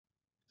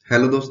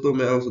Hello दोस्तों,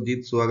 मैं हूं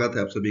सुजीत। स्वागत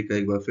है आप सभी का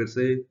एक बार फिर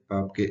से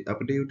आपके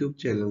अपने YouTube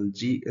channel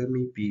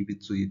GMEP with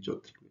Sujit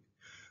Chaudhary में।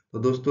 तो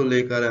दोस्तों,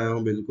 लेकर आया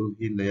हूं बिल्कुल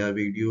ही नया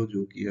वीडियो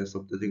जो कि है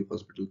सफदरजंग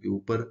हॉस्पिटल के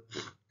ऊपर।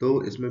 तो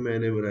इसमें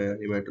मैंने बनाया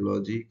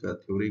हेमाटोलॉजी का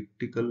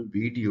थ्योरेटिकल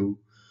वीडियो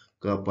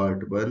का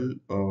पार्ट 1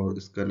 और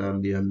इसका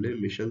नाम दिया हमने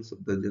मिशन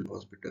सफदरजंग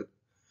हॉस्पिटल।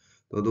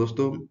 तो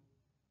दोस्तों,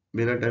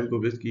 बिना टाइम को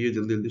वेस्ट किए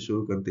जल्दी जल्दी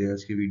शुरू करते हैं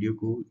आज की वीडियो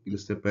को।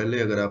 इससे पहले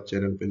अगर आप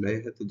चैनल पे नए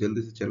हैं तो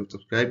जल्दी से चैनल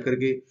सब्सक्राइब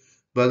करके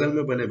बगल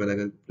में बने बेल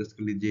आइकन को प्रेस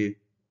कर लीजिए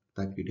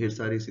ताकि ढेर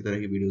सारी इसी तरह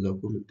की वीडियोस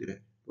आपको मिलती रहे।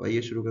 तो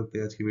आइए शुरू करते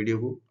हैं आज की वीडियो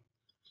को।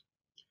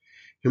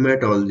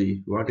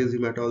 Haematology, what is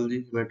haematology?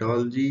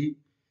 Haematology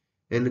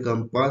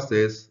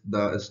encompasses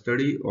the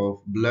study of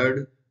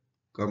blood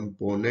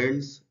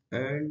components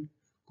and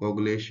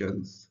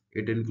coagulations.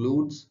 It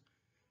includes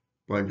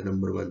point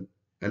number 1,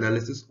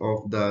 analysis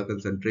of the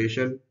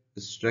concentration,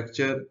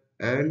 structure,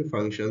 and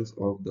functions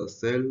of the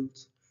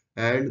cells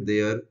and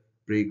their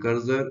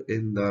precursor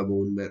in the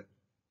bone marrow.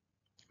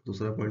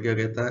 दूसरा point क्या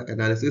कहता है?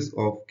 Analysis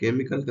of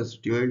chemical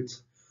constituents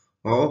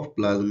of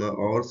plasma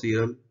और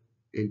serum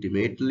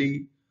intimately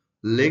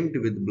linked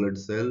with blood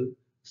cell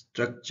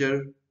structure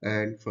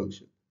and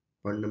function.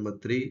 Point number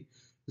 3,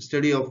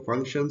 study of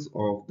functions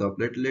of the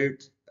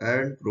platelets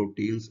and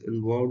proteins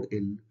involved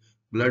in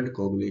blood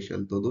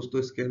coagulation. तो दोस्तों,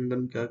 इसके अंदर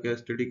हम क्या क्या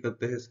स्टडी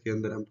करते हैं? इसके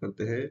अंदर हम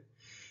करते हैं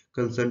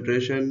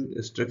कंसंट्रेशन,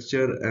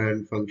 स्ट्रक्चर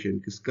एंड फंक्शन।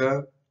 किसका?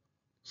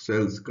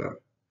 सेल्स का,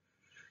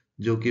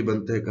 जो कि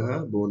बनते हैं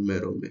कहाँ? बोन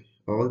मैरो में।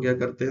 और क्या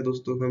करते हैं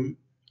दोस्तों? हम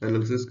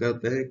एनालिसिस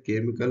करते हैं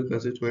केमिकल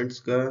कंस्टिट्यूएंट्स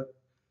का।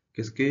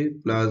 किसके?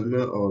 प्लाज्मा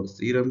और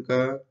सीरम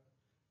का,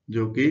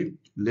 जो कि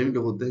लिंक्ड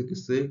होते हैं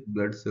किससे?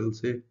 ब्लड सेल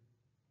से।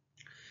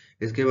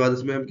 इसके बाद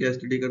इसमें हम क्या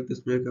स्टडी करते हैं?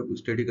 इसमें हम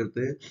स्टडी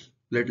करते हैं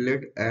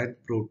प्लेटलेट एंड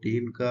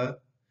प्रोटीन का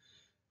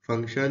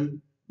फंक्शन,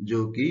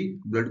 जो कि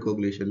ब्लड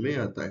कोगुलेशन में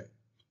आता है।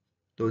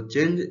 तो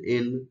चेंज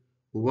इन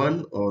वन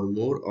और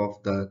more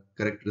of the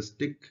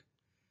characteristic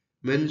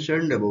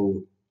mentioned above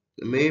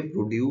may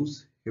produce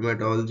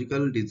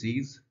hematological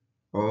disease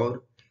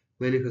or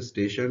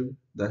manifestation.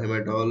 The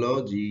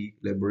hematology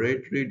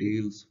laboratory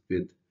deals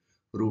with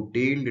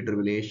routine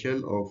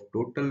determination of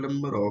total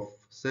number of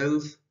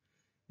cells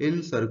in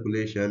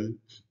circulation,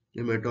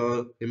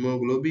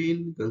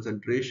 hemoglobin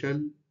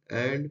concentration,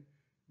 and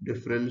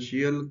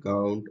differential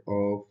count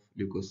of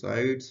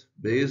leukocytes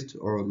based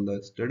on the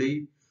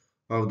study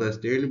of the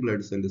stained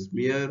blood cell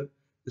smear.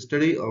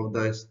 Study of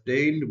the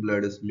stained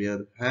blood smear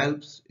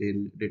helps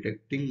in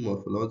detecting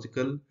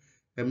morphological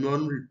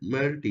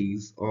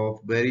abnormalities of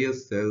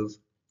various cells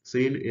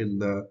seen in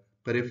the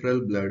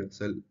peripheral blood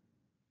cell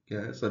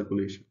क्या है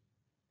circulation.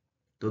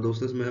 तो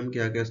दोस्तों, इसमें हम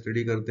क्या क्या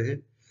study करते हैं?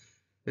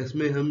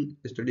 इसमें हम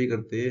स्टडी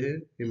करते हैं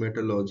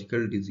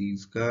हेमेटोलॉजिकल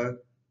डिजीज का।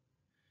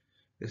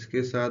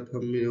 इसके साथ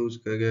हम यूज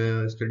कर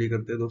गया स्टडी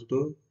करते हैं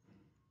दोस्तों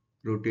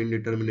routine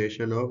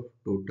determination of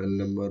total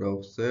number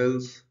of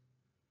sales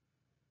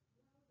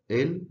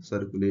in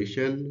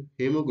circulation,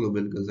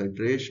 hemoglobin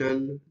concentration,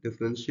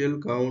 differential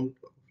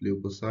count of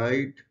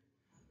leukocyte।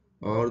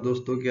 और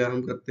दोस्तों, क्या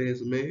हम करते हैं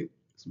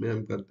इसमें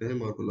हम करते हैं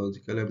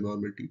मॉर्फोलॉजिकल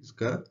एब्नॉर्मलिटीज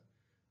का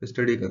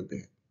स्टडी करते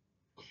हैं।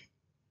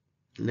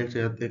 नेक्स्ट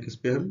आते हैं किस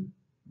पे? हम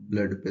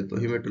ब्लड पे।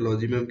 तो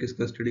हेमेटोलॉजी में हम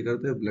किसका स्टडी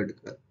करते हैं? ब्लड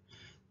का।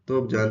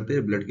 तो अब जानते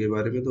हैं ब्लड के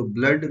बारे में। तो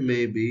ब्लड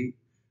में be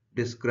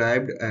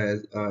described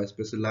as a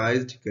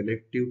specialised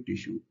connective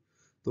tissue.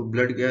 तो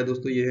ब्लड क्या है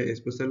दोस्तों? ये है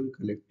special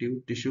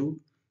connective tissue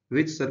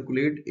which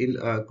circulate in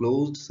a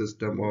closed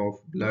system of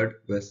blood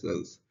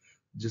vessels।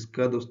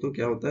 जिसका दोस्तों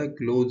क्या होता है?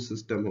 क्लोज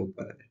सिस्टम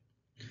होता है।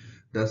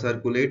 The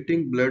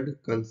circulating blood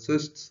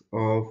consists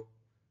of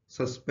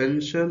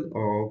suspension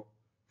of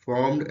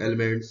formed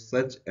elements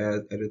such as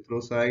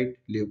erythrocyte,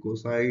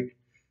 leukocyte,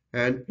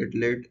 and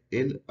platelet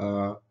in a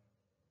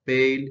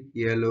pale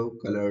yellow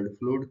colored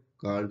fluid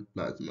called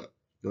plasma।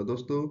 तो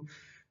दोस्तों,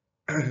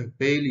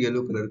 pale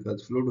yellow colour का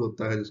फ्लूइड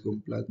होता है जिसको हम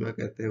प्लाज्मा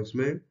कहते हैं।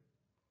 उसमें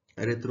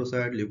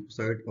एरिथ्रोसाइट,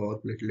 ल्यूकोसाइट और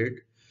प्लेटलेट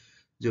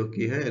जो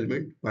कि है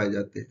एलिमेंट पाए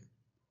जाते हैं।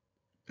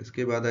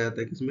 इसके बाद आ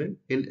जाता है किसमें?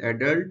 In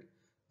adult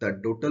the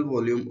total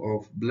volume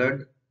of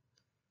blood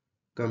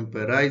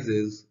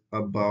comprises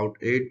about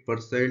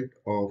 8%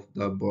 of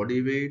the body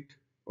weight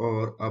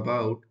or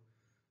about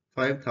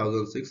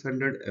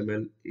 5600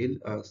 ml in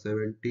a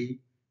 70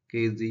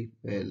 kg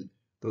man।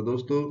 तो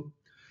दोस्तों,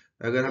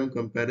 अगर हम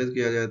कंपेयर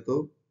किया जाए तो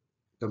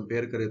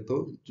कंपेयर करें तो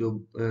जो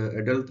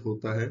एडल्ट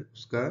होता है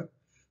उसका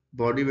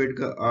बॉडी वेट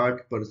का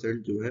 8%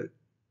 जो है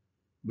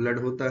ब्लड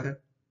होता है,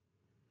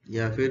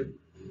 या फिर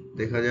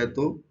देखा जाए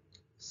तो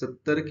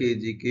 70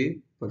 kg के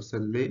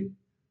पर्सन में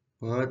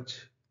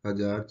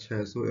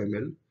 5600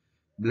 ml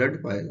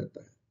ब्लड पाया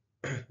जाता है।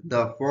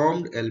 The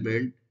formed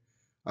element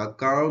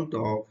account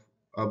of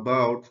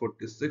about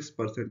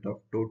 46%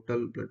 of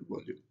total blood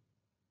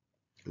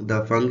volume. The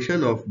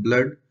function of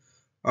blood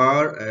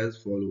are as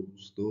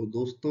follows. तो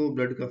दोस्तों,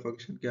 ब्लड का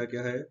फंक्शन क्या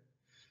क्या है?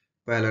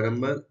 पहला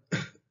number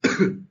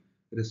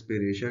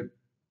respiration,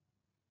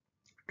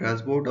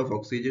 transport of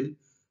oxygen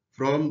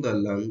from the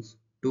lungs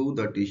to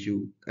the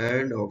tissue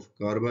and of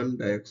carbon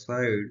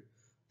dioxide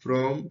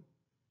from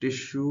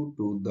tissue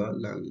to the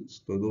lungs.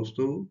 तो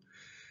दोस्तों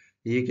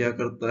ये क्या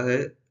करता है?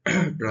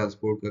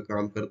 ट्रांसपोर्ट का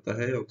काम करता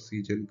है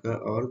ऑक्सीजन का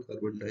और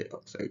कार्बन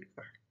डाइऑक्साइड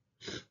का।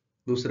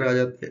 दूसरा आ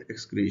जाता है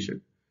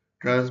excretion,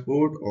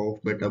 transport of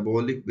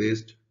metabolic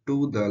waste to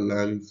the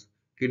lungs,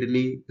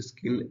 kidney,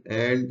 skin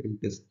and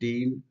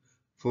intestine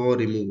for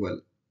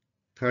removal.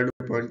 Third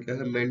point क्या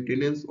है?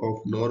 Maintenance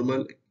of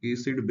normal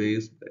acid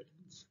base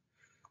balance.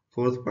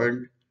 Fourth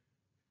point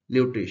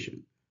nutrition,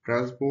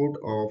 transport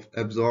of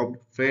absorbed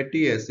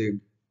fatty acid,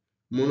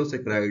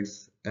 monosaccharides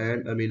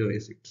and amino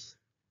acids.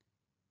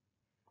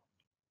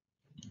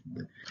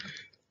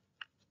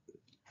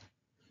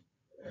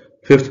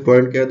 Fifth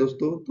point क्या है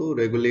दोस्तों? तो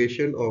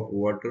regulation of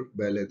water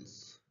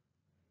balance.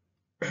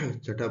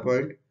 छठा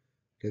point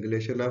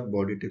regulation of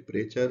body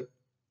temperature.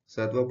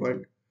 सातवां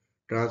point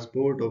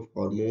transport of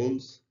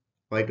hormones,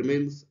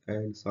 vitamins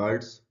and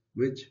salts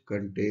which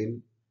contain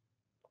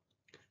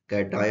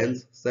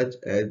cations such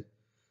as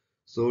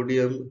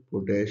sodium,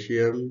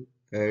 potassium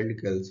and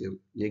calcium।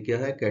 ये क्या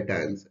है?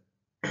 cations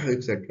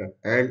etc.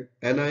 and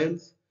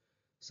anions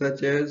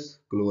such as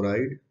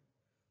chloride,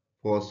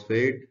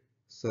 phosphate,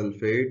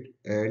 sulfate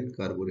and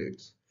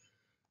carbonates।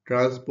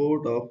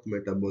 Transport of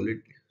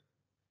metabolic।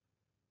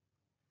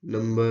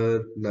 Number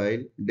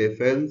 9,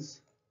 defense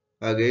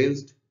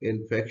against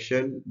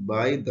infection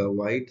by the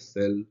white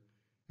cell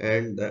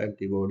and the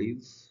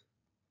antibodies।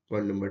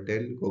 Point number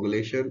 10,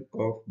 coagulation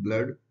of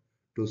blood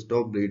to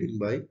stop bleeding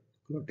by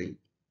clotting।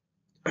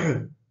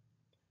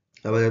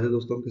 अब आ जाते हैं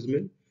दोस्तों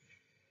किसमें?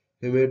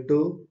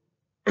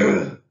 Haematopoietic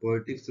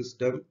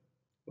system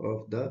of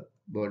the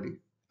body.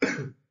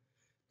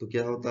 तो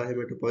क्या होता है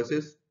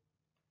हेमेटोपोइसिस?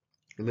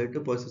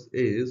 हेमेटोपोइसिस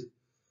is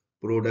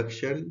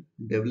production,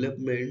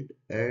 development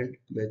and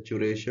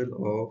maturation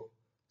of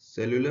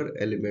cellular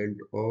element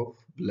of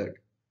blood.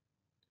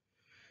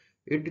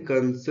 It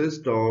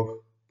consists of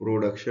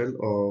production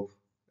of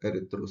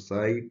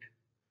erythrocyte,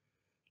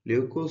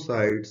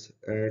 leukocytes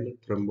and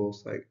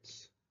thrombocytes।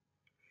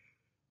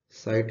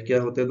 Site क्या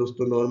होते हैं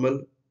दोस्तों? नॉर्मल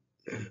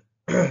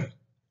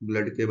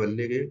ब्लड के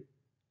बनने के।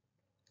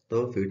 तो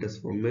फीटस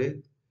फॉर्म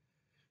में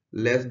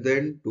लेस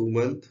देन 2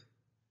 मंथ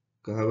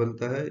कहाँ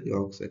बनता है?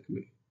 यॉर्क सैक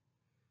में।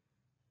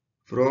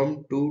 फ्रॉम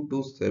 2 to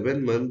 7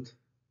 मंथ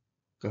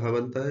कहाँ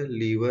बनता है?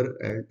 Liver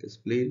and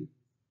spleen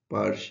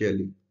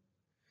partially।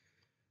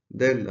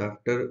 Then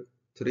after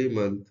 3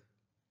 month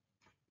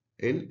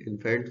in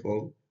infant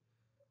form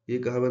ये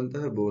कहाँ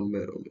बनता है? बोन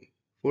मैरो में।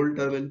 Full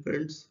term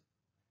infants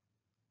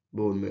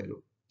bone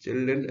marrow,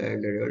 children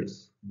and adults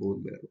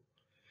bone marrow.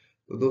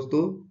 तो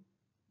दोस्तों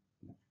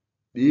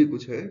ये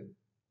कुछ है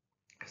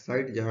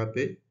साइट जहाँ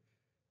पे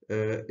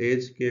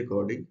एज के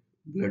अकॉर्डिंग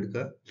ब्लड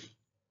का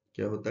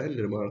क्या होता है?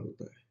 निर्माण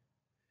होता है।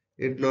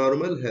 In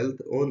normal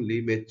health only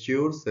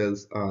mature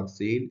cells are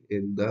seen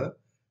in the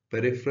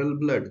peripheral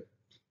blood.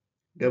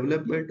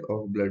 Development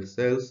of blood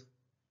cells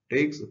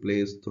takes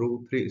place through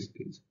 3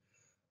 stages: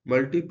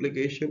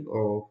 multiplication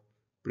of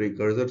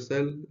precursor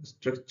cell,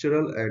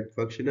 structural and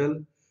functional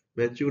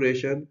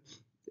maturation,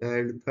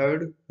 and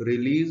third,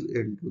 release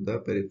into the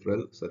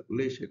peripheral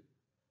circulation।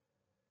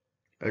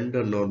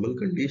 Under normal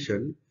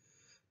condition,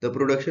 the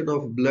production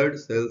of blood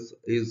cells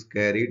is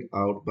carried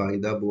out by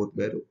the bone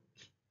marrow,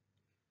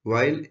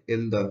 while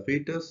in the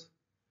fetus,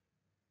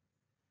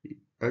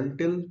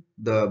 until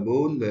the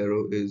bone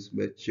marrow is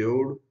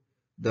matured,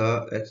 the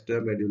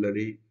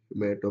extramedullary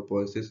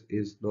hematopoiesis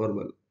is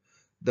normal.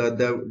 The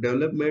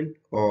development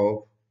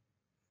of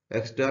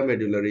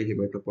extramedullary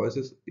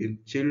hematopoiesis in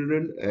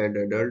children and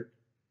adults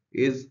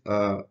is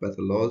a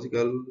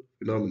pathological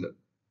phenomenon.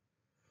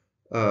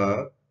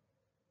 A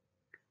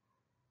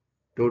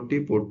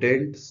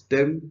totipotent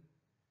stem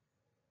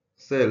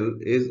cell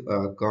is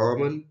a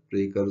common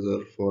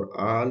precursor for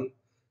all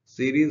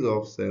series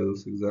of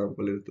cells,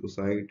 example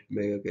erythrocyte,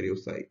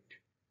 megakaryocyte,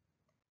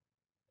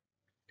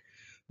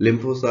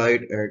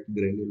 lymphocyte, and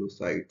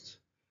granulocytes.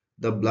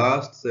 The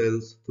blast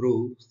cells,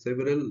 through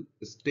several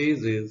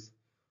stages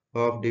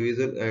of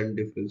division and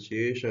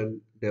differentiation,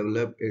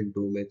 develop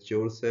into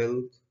mature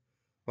cells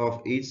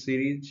of each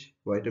series.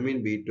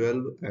 Vitamin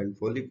B12 and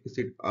folic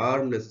acid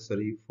are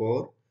necessary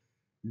for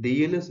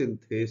DNA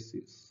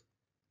synthesis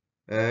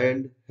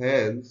and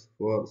hence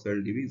for cell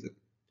division.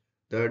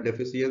 The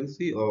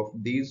deficiency of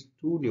these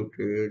two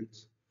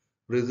nutrients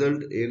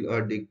result in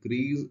a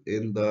decrease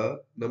in the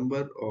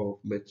number of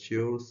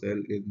mature cell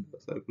in the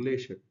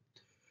circulation।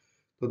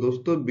 तो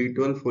दोस्तों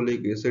B12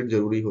 folic acid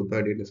जरूरी होता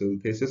है DNA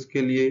synthesis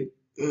के लिए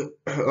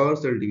और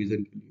cell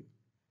division के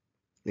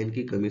लिए।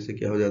 इनकी कमी से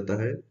क्या हो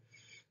जाता है?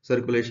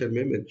 सर्कुलेशन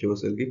में मैच्योर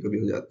सेल की कमी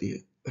हो जाती है।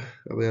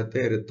 अब आते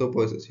हैं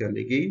एरिथ्रोपोइसिस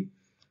यानी कि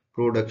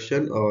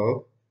प्रोडक्शन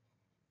ऑफ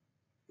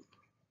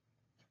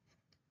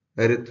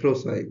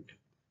एरिथ्रोसाइट।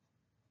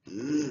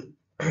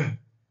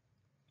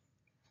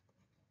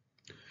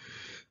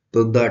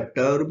 तो the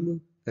term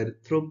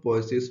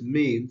erythropoiesis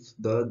means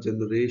the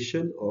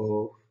generation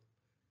of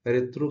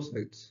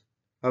erythrocytes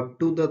up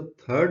to the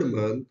 3rd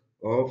month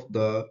of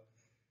the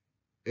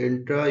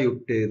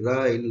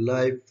intrauterine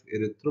life।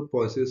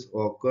 Erythropoiesis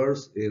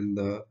occurs in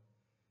the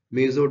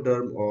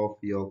mesoderm of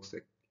yolk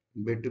sac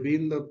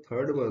Between the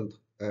third month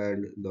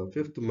and the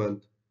fifth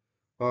month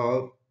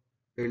of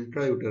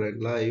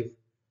intrauterine life,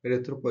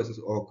 erythropoiesis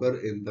occur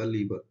in the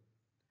liver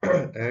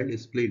and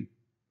spleen.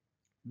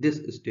 This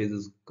stage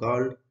is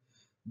called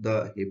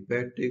the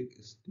hepatic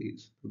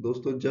stage. तो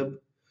दोस्तों जब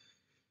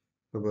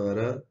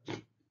हमारा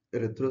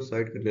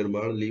erythrocyte का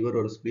निर्माण liver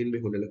और spleen में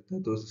होने लगता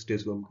है तो इस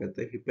स्टेज को हम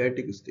कहते हैं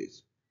hepatic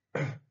stage.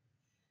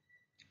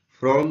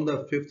 From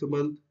the fifth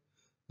month,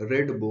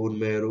 red bone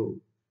marrow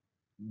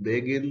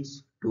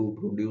begins to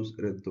produce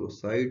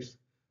erythrocytes.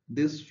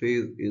 This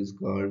phase is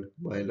called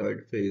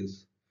myeloid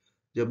phase.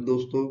 जब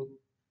दोस्तों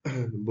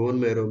बोन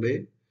मैरो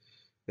में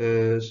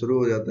शुरू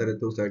हो जाता है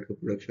एरिथ्रोसाइट का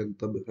प्रोडक्शन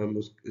तब हम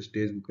उस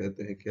स्टेज को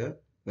कहते हैं क्या?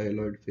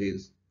 Myeloid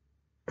phase.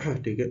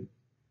 ठीक है.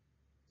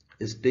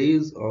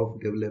 Stage of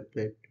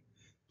development.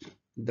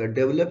 The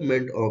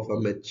development of a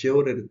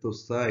mature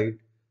erythrocyte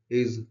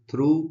is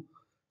through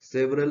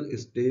several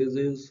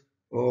stages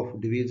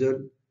of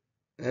division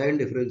and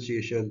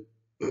differentiation.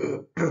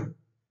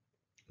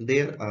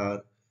 There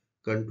are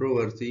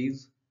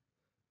controversies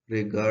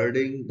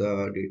regarding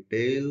the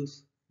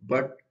details,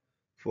 but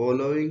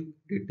following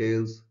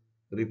details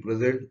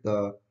represent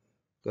the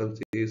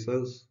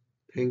consensus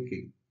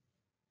thinking.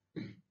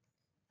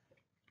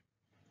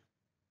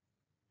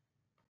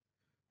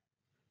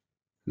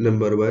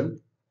 Number one,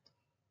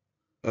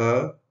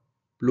 a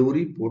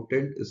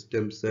pluripotent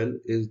stem cell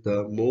is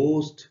the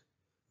most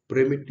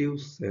primitive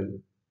cell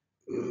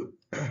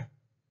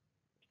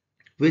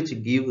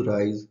which give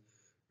rise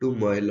to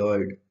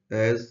myeloid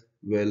as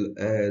well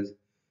as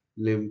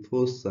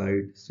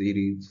lymphocyte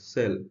series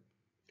cell.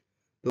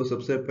 तो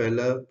सबसे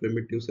पहला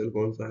primitive cell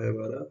कौन सा है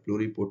हमारा?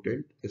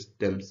 Pluripotent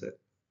stem cell.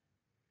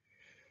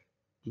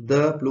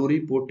 The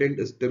pluripotent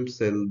stem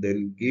cell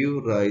then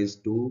give rise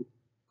to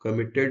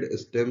committed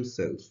stem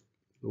cells.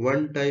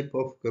 One type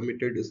of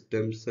committed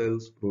stem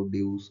cells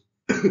produce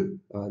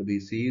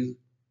RBCs,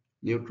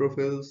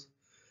 neutrophils,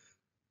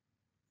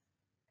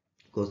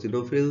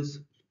 eosinophils,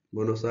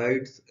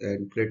 monocytes,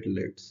 and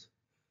platelets.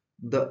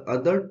 The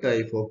other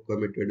type of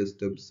committed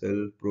stem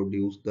cell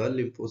produce the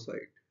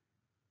lymphocyte.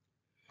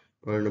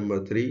 Point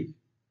number 3.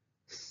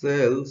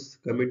 Cells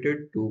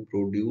committed to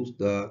produce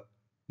the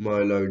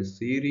myeloid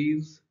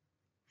series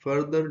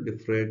further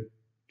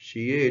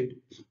differentiate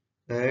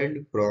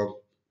and from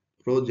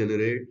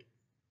progenitor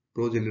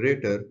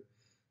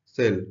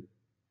cell.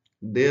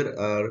 There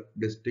are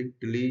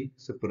distinctly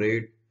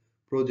separate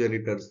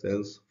progenitor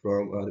cells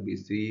from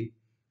RBC,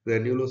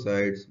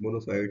 granulocytes,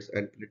 monocytes,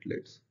 and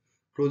platelets.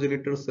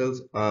 Progenitor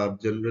cells are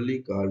generally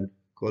called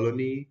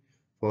colony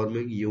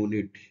forming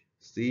unit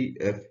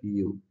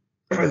CFU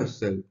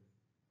cell.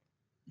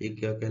 ये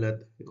क्या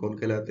कहलाते हैं? कौन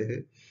कहलाते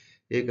हैं?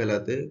 ये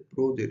कहलाते हैं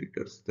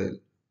progenitor cell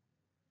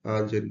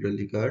are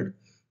generally called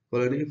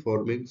colony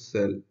forming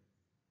cell.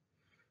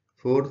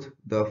 Fourth,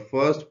 the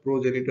first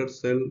progenitor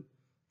cell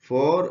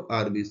for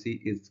RBC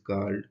is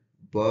called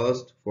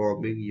burst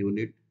forming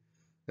unit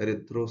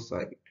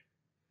erythrocyte.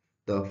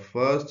 The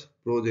first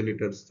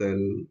progenitor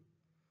cell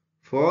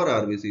for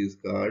RBC is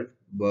called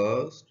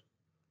burst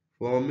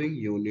forming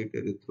unit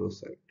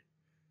erythrocyte.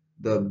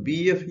 The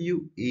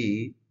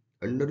BFUE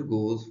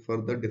undergoes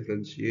further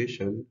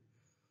differentiation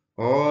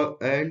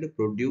and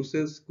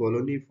produces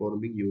colony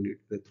forming unit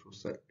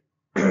erythrocyte.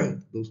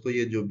 दोस्तों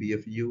ये जो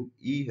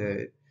BFUE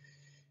है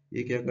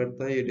ये क्या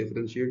करता है? ये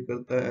differentiate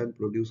करता है एंड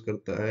प्रोड्यूस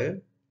करता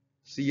है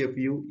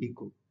CFUE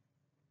को.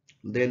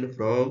 Then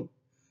from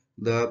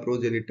the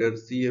progenitor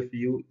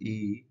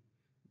CFUE,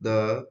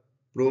 the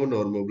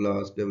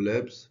pronormoblast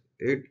develops.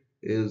 It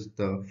is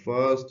the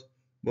first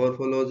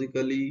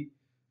morphologically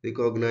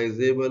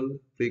recognizable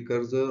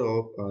precursor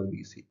of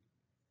RBC.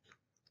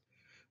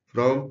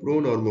 From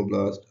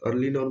pronormoblast,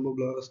 early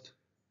normoblast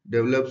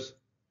develops,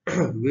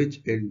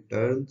 which in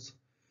turn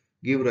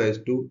give rise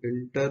to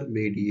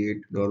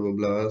intermediate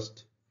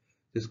normoblast,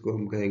 जिसको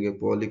हम कहेंगे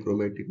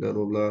polychromatic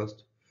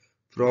normoblast.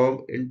 From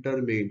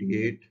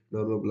intermediate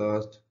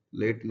normoblast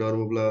late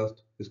normoblast,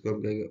 इसको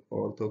हम कहेंगे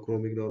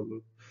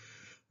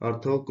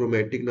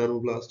ऑर्थोक्रोमेटिक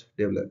normoblast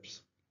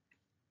develops.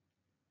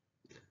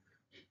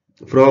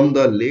 From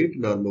the late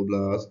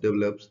normoblast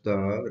develops the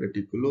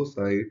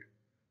reticulocyte.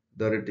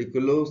 The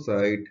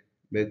reticulocyte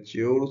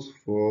matures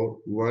for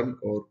 1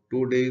 or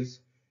 2 days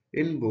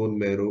in bone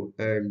marrow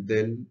and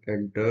then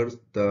enters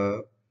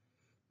the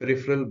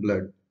peripheral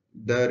blood.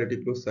 The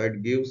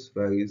reticulocyte gives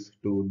rise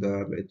to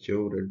the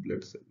mature red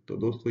blood cell. तो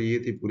दोस्तों ये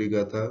थी पूरी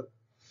गाथा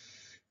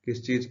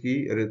किस चीज की?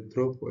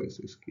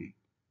 Erythropoiesis की.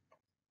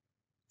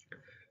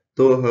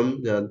 तो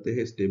हम जानते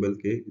हैं स्टेबल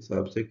के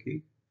हिसाब से कि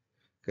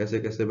कैसे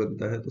कैसे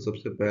बनता है. तो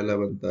सबसे पहला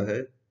बनता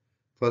है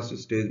फर्स्ट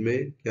स्टेज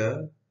में क्या?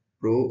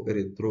 Pro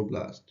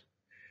erythroblast.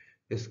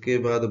 इसके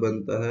बाद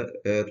बनता है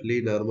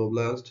अर्ली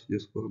नॉर्मोब्लास्ट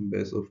जिसको हम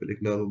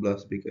बेसोफिलिक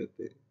नॉर्मोब्लास्ट भी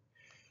कहते हैं.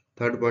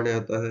 थर्ड पॉइंट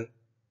आता है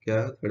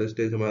क्या? थर्ड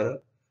स्टेज हमारा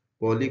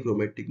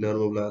पॉलीक्रोमेटिक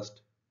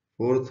नॉर्मोब्लास्ट.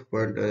 फोर्थ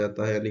पॉइंट आ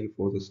जाता है यानी कि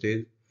फोर्थ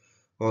स्टेज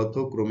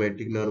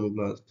ऑर्थोक्रोमेटिक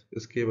नॉर्मोब्लास्ट.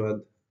 इसके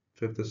बाद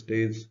fifth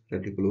stage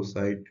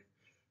reticulocyte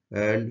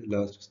and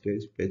last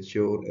stage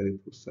mature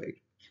erythrocyte.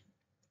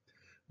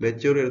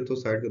 Mature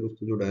erythrocyte का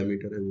दोस्तों जो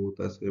डायमीटर है वो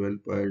होता है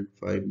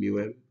 7.5 म्यू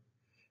एम।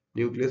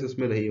 न्यूक्लियस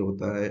इसमें नहीं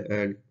होता है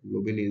and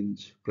globin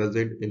is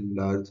present in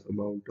large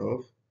amount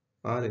of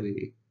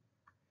RNA.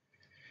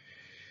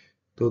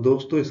 तो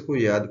दोस्तों इसको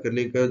याद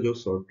करने का जो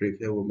शॉर्ट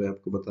ट्रिक है वो मैं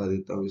आपको बता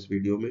देता हूँ इस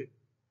वीडियो में,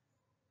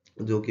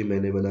 जो कि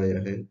मैंने बनाया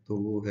है। तो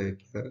वो है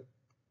क्या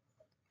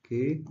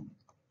कि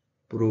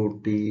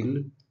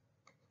प्रोटीन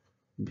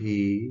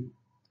भी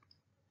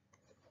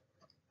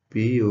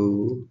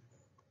प्यूरिमा।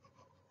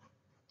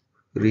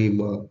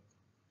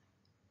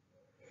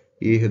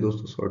 ये है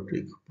दोस्तों शॉर्ट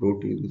ट्रिक।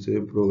 प्रोटीन से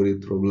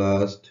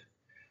प्रोएरिथ्रोब्लास्ट,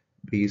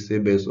 बी से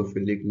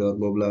बेसोफिलिक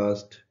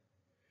नॉर्मोब्लास्ट,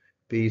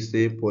 पी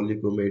से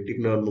पॉलीक्रोमेटिक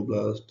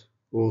नॉर्मोब्लास्ट,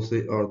 ओ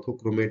से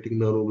ऑर्थोक्रोमेटिक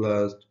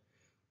नॉर्मोब्लास्ट,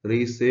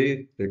 री से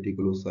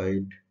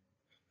रेटिकुलोसाइट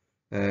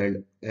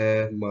एंड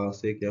मा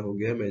से क्या हो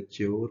गया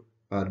मैच्योर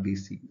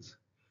आरबीसीज।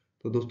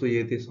 तो दोस्तों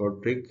ये थी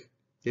शॉर्ट ट्रिक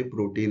ये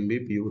प्रोटीन भी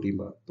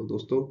प्यूरिमा। तो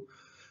दोस्तों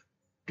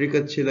ट्रिक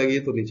अच्छी लगी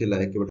तो नीचे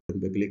लाइक के बटन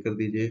पर क्लिक कर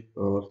दीजिए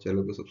और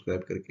चैनल को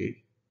सब्सक्राइब करके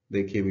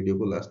देखिए वीडियो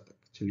को लास्ट तक।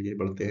 चलिए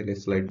बढ़ते हैं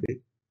नेक्स्ट स्लाइड पे।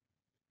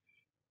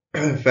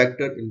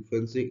 Factor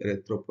influencing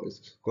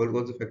erythropoiesis. कौन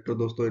कौन से फैक्टर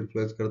दोस्तों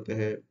इन्फ्लुएंस करते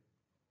हैं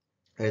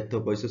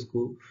एरिथ्रोपोइसिस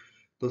को?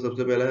 तो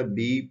सबसे पहला है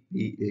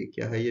बीपीए।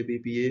 क्या है ये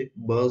बीपीए?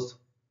 बस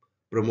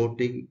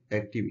promoting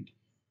activity,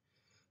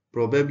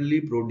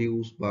 probably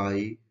produced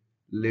by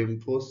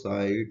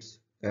lymphocytes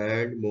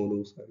and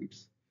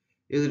monocytes,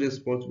 is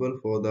responsible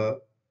for the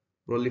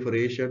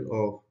proliferation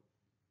of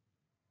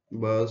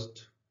burst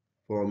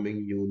forming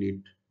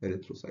unit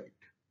erythrocyte.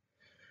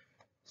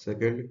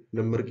 Second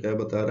number क्या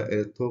बता रहा है?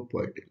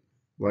 एरिथ्रोपोइटिन।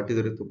 What is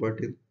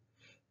erythropoietin?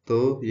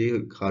 तो ये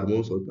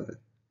हार्मोन्स होता है।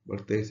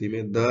 बढ़ते हैं इसी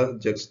में। द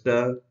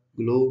जक्स्टा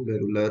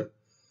ग्लोमेरुलर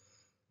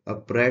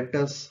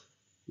apparatus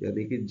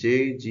यानी कि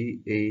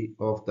JGA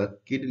of the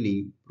kidney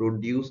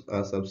produce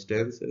a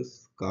substance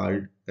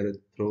called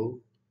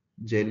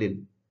erythrogenin.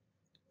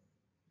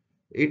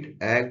 It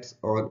acts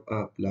on a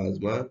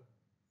plasma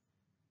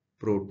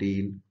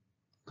protein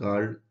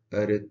called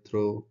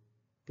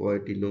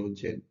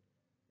erythropoietinogen,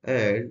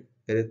 and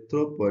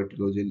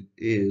erythropoietinogen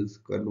is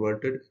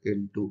converted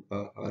into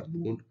a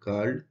hormone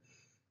called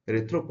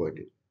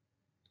erythropoietin.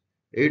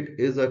 It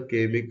is a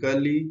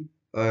chemically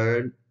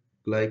and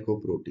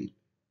glycoprotein.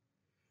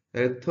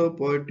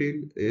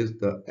 Erythropoietin is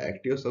the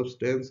active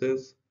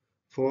substances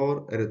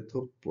for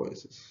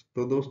erythropoiesis.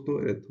 तो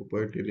दोस्तों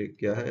erythropoietin एक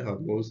क्या है?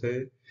 Hormones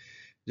है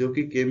जो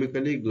कि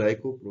chemically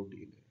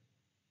glycoprotein है।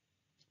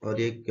 और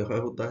ये क्या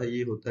होता है?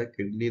 ये होता है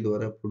किडनी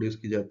द्वारा प्रोड्यूस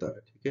की जाता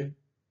है। ठीक है।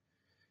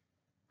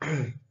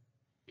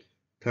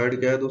 थर्ड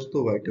क्या है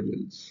दोस्तों?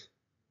 वाइटामिन्स।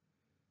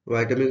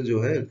 वाइटामिन जो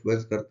है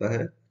इन्फ्लुएंस करता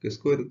है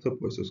किसको?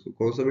 एरिथ्रोपोइसिस को।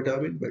 कौन सा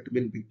vitamin?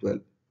 Vitamin B12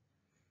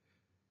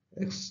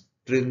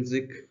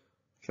 extrinsic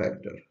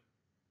factor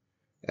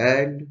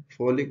and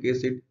folic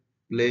acid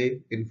play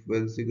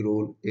influencing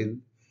role in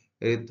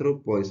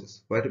erythropoiesis.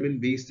 Vitamin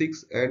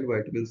B6 and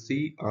vitamin C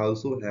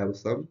also have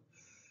some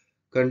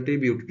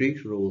contributory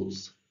roles.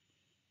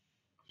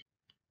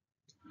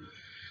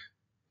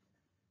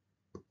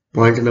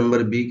 Point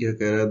number B क्या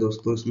कह रहा है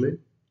दोस्तों इसमें?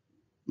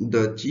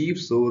 The chief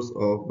source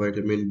of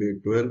vitamin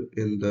B12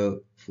 in the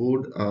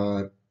food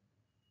are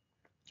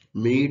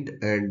meat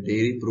and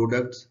dairy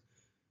products,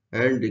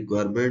 and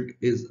requirement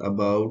is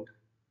about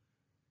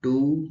 2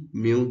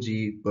 mg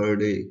per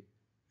day.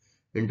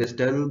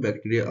 Intestinal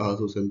bacteria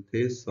also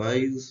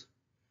synthesize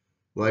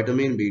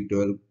vitamin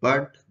B12,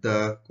 but the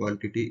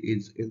quantity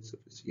is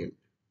insufficient.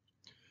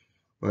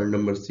 Point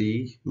number C,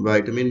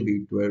 vitamin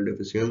B12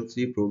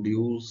 deficiency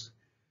produce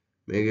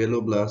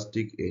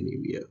megaloblastic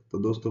anemia. तो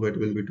दोस्तों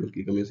vitamin B12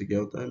 की कमी से क्या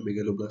होता है?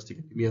 megaloblastic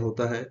anemia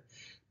होता है।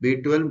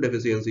 B12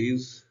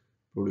 deficiencies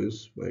produce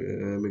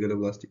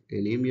megaloblastic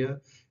anemia.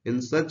 In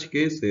such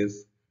cases,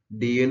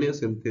 DNA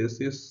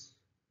synthesis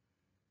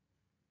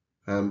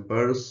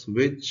hampers,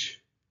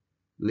 which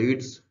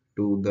leads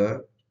to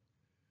the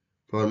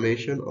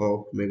formation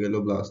of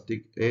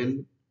megaloblastic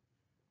in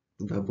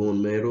the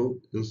bone marrow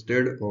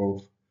instead of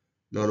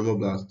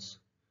normoblasts.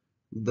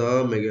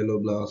 The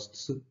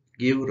megaloblasts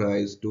give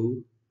rise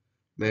to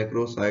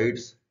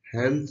macrocytes,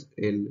 hence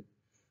in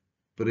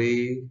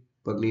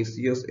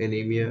pernicious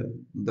anemia,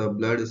 the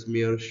blood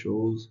smear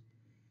shows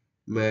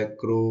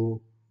macrocytic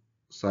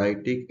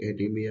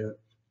anemia.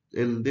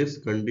 In this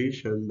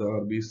condition, the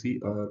RBC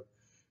are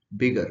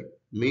bigger,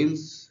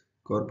 means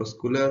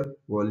corpuscular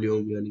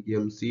volume यानी कि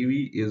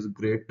MCV is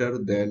greater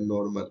than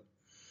normal.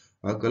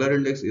 A color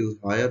index is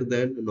higher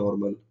than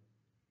normal.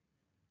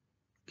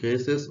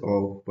 Cases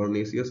of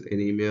pernicious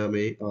anemia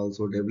may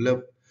also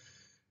develop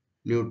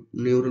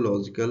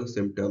neurological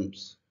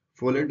symptoms.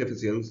 Folate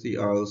deficiency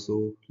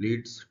also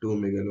leads to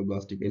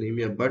megaloblastic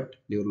anemia, but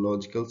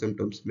neurological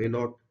symptoms may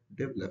not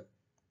develop.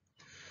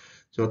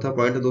 चौथा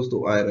point है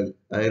दोस्तों iron.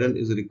 Iron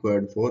is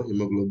required for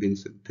hemoglobin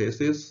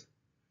synthesis,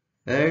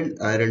 and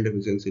iron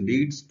deficiency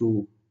leads to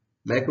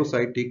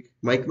microcytic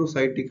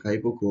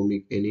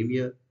hypochromic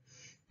anemia.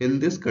 In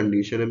this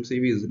condition,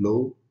 MCV is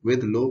low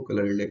with low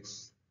color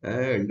index,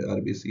 and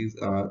RBCs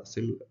are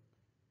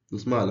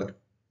smaller.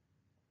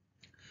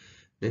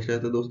 Next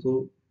आता है दोस्तों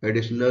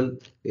additional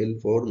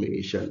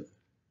information,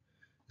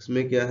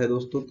 इसमें क्या है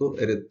दोस्तों, तो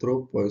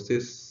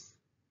erythropoiesis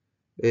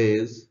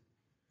is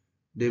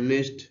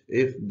diminished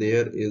if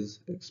there is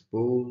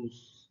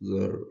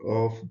exposure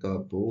of the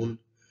bone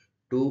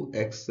to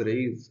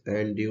X-rays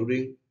and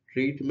during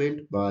treatment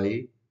by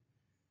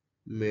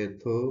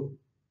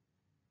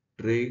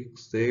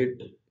methotrexate,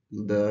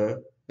 the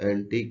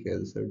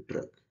anti-cancer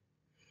drug.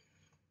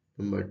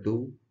 Number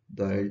two,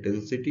 the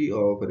intensity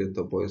of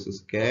erythropoiesis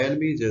can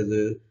be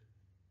judged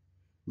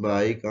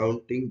by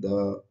counting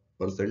the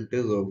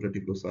percentage of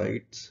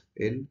reticulocytes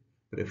in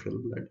peripheral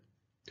blood.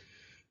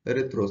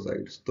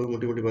 Erythrocytes, तो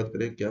मोटी मोटी बात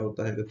करें क्या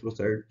होता है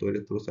erythrocyte, तो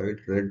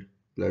erythrocyte red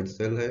blood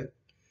cell है,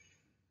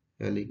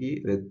 यानी कि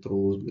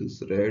erythrose means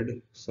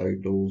red,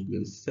 साइटोस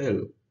means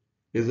cell,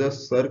 is a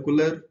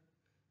circular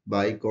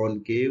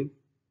biconcave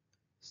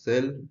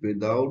cell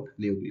without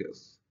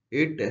nucleus.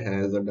 It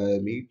has a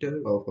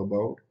diameter of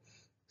about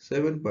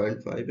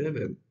 7.5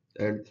 mm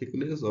and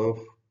thickness of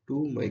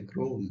 2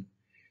 micron.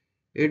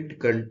 It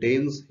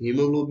contains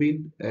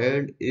hemoglobin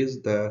and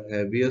is the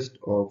heaviest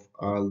of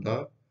all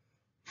the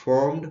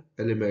formed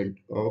element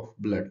of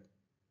blood.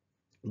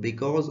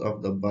 Because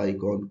of the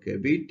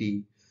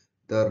biconcavity,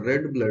 the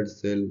red blood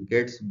cell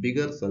gets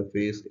bigger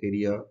surface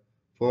area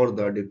for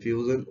the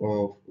diffusion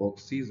of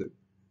oxygen.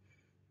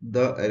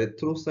 The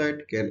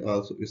erythrocyte can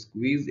also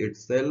squeeze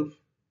itself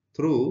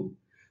through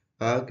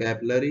a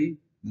capillary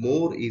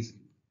more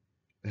easily.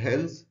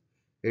 Hence,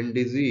 in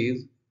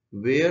disease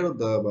where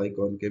the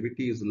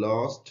biconcavity is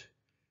lost,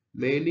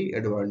 many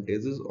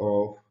advantages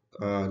of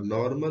a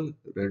normal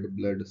red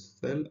blood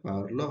cell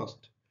are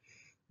lost.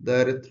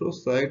 The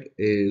erythrocyte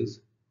is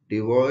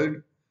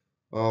devoid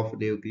of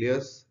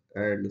nucleus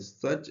and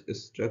such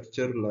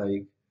structure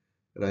like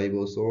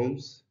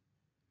ribosomes,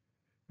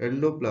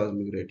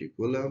 endoplasmic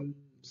reticulum,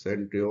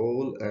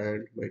 centriole,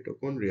 and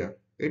mitochondria.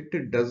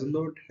 It does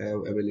not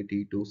have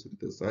ability to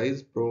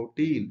synthesize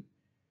protein.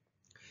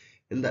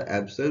 In the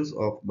absence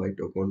of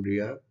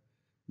mitochondria,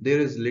 there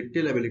is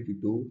little ability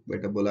to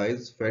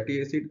metabolize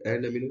fatty acid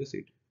and amino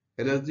acid.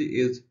 Energy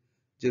is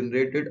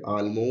generated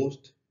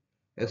almost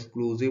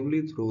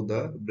exclusively through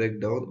the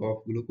breakdown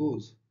of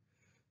glucose.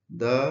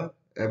 The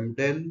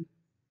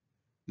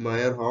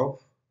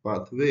Embden-Meyerhof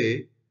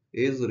pathway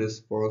is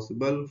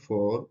responsible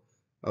for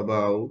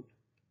about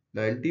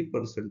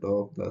 90%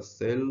 of the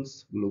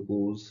cell's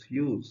glucose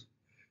use.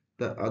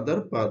 The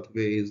other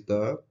pathway is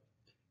the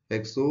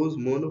hexose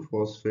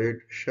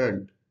monophosphate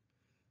shunt.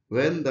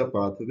 When the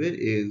pathway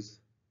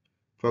is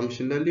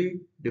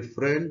functionally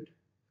different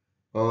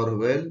or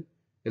when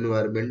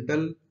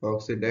environmental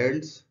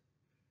oxidants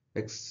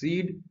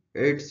exceed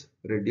its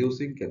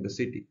reducing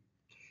capacity,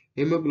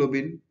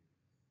 hemoglobin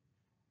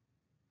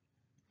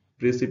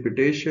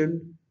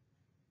precipitation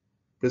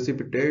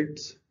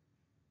precipitates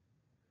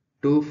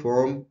to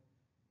form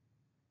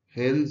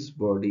Hence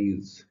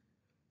bodies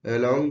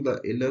along the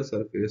inner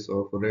surface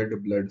of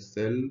red blood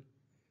cell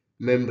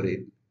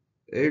membrane.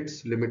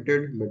 Its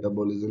limited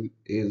metabolism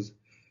is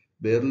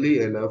barely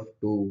enough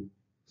to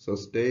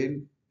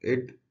sustain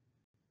it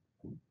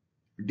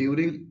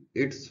during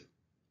its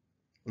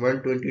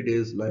 120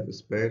 days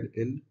lifespan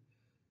in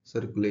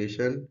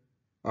circulation.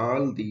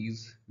 All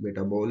these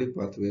metabolic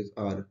pathways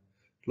are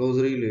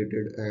closely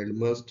related and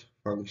must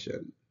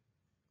function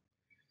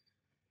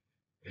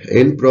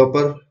in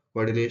proper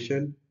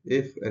coordination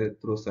if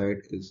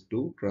erythrocyte is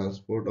to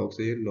transport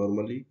oxygen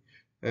normally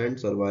and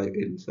survive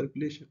in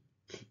circulation.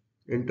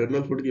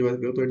 Internal fluid की बात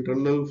करें तो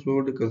internal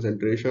fluid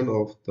concentration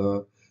of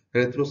the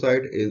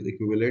erythrocyte is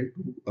equivalent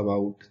to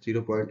about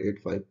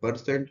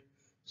 0.85%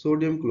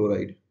 sodium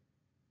chloride.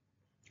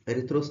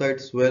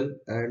 Erythrocytes swell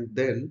and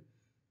then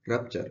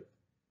rupture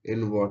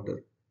in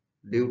water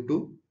due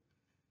to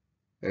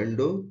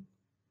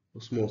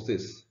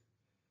endosmosis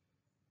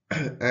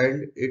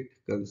and it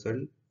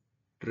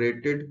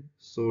concentrated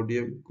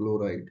sodium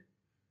chloride.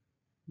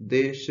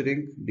 They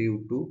shrink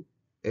due to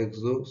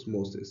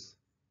exosmosis.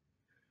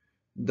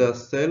 The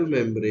cell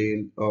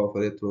membrane of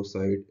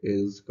erythrocyte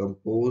is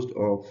composed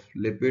of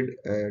lipid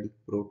and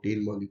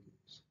protein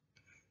molecules.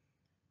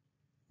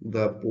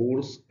 The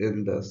pores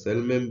in the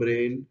cell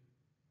membrane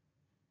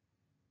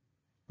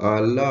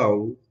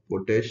allow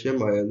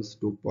potassium ions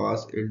to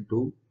pass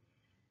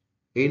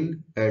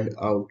in and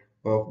out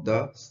of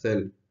the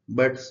cell,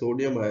 but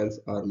sodium ions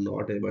are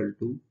not able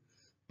to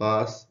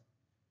pass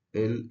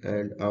in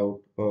and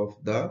out of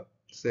the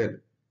cell.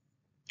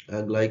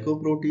 A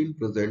glycoprotein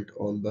present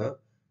on the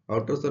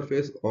outer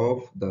surface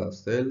of the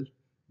cell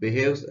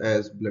behaves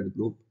as blood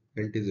group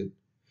antigen.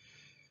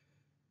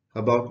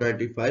 About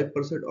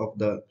 95% of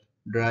the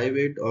dry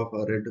weight of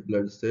a red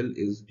blood cell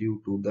is due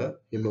to the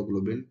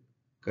hemoglobin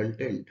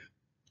content.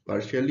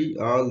 Partially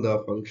all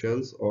the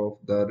functions of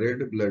the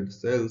red blood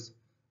cells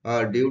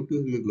are due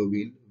to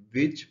hemoglobin,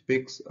 which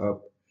picks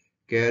up,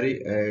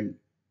 carry and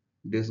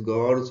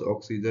disgorge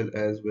oxygen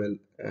as well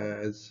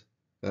as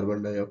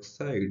carbon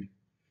dioxide.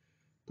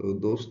 तो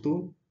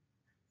दोस्तों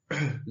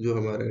जो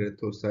हमारा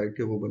erythrocyte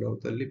है वो बना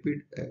होता है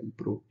lipid and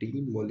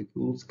protein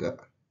molecules का।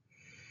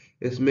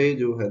 इसमें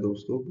जो है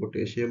दोस्तों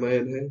पोटेशियम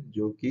आयन है,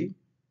 जो कि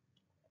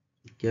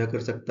क्या कर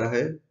सकता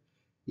है,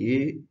 ये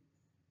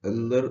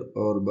अंदर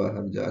और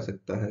बाहर जा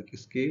सकता है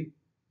किसकी,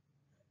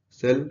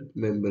 सेल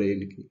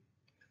मेम्ब्रेन की,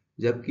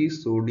 जबकि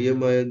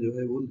सोडियम आयन जो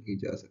है वो नहीं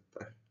जा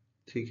सकता है।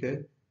 ठीक है।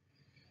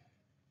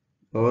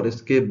 और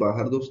इसके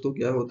बाहर दोस्तों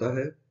क्या होता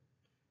है,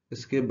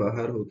 इसके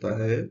बाहर होता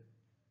है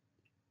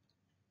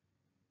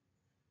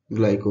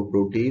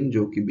ग्लाइकोप्रोटीन,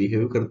 जो कि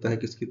बिहेव करता है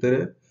किसकी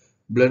तरह,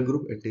 ब्लड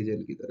ग्रुप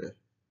एंटीजन की तरह।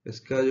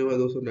 इसका जो है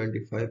दोस्तों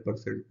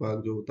 95%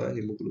 भाग जो होता है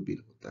हीमोग्लोबिन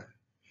होता है।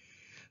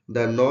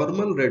 The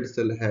normal red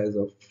cell has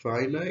a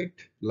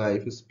finite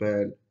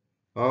lifespan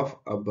of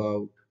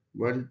about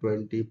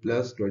 120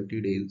 plus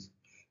 20 days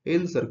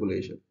in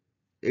circulation.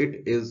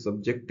 It is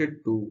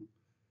subjected to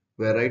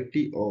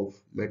variety of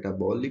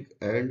metabolic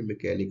and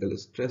mechanical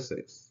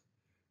stresses,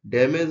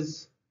 damage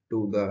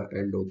to the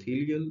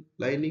endothelial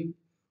lining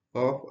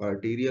of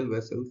arterial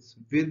vessels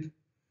with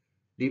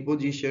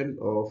deposition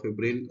of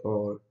fibrin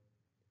or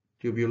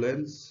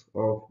turbulence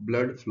of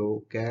blood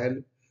flow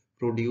can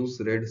produce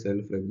red cell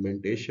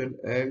fragmentation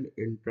and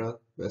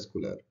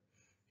intravascular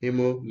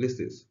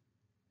hemolysis.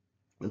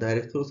 The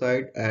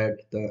erythrocytes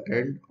at the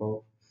end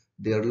of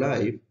their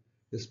life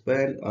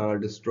span are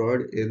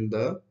destroyed in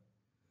the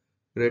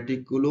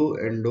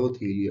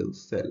reticuloendothelial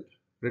cell.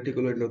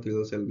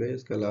 Reticuloendothelial cell में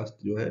इसका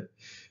last जो है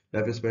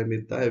life span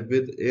मिलता है।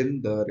 With in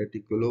the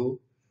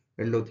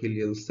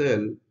reticuloendothelial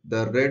cell the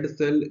red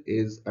cell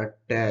is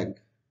attacked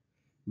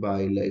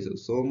by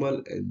lysosomal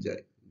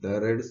enzyme. The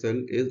red cell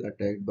is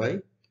attacked by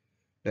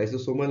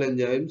lysosomal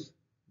enzymes.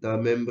 The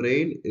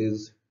membrane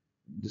is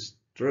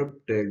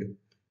disrupted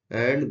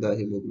and the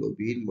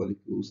hemoglobin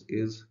molecules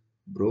is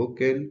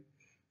broken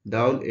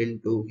down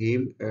into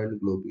heme and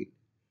globin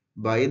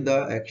by the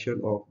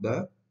action of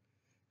the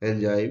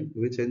enzyme.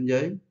 Which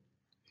enzyme?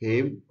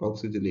 Heme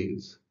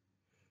oxygenase.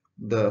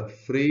 The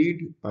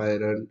freed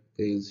iron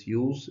is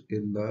used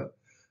in the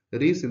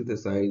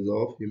resynthesis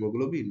of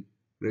hemoglobin,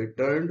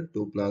 returned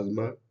to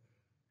plasma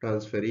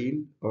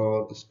transferrin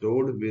or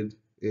stored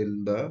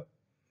within the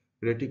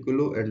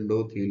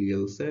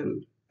reticuloendothelial cell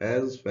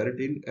as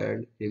ferritin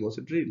and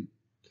hemosiderin.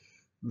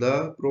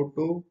 The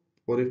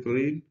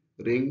protoporphyrin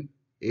ring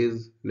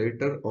is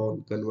later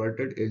on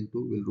converted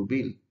into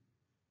bilirubin.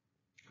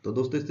 तो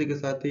दोस्तों इसी के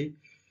साथ ही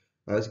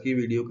आज की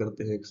video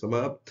करते हैं एक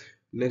समाप्त।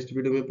 नेक्स्ट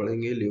वीडियो में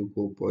पढ़ेंगे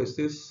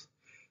ल्यूकोपोइसिस।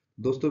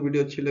 दोस्तों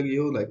वीडियो अच्छी लगी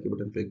हो लाइक के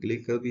बटन पे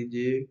क्लिक कर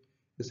दीजिए,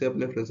 इसे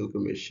अपने फ्रेंड सर्कल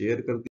में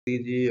शेयर कर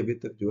दीजिए। अभी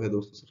तक जो है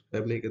दोस्तों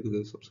सब्सक्राइब नहीं किया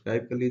तो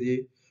सब्सक्राइब कर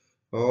लीजिए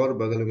और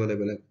बगल में वाले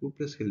बेल आइकन को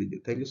प्रेस कर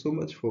लीजिए। Thank you so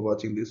much for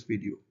watching this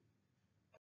video.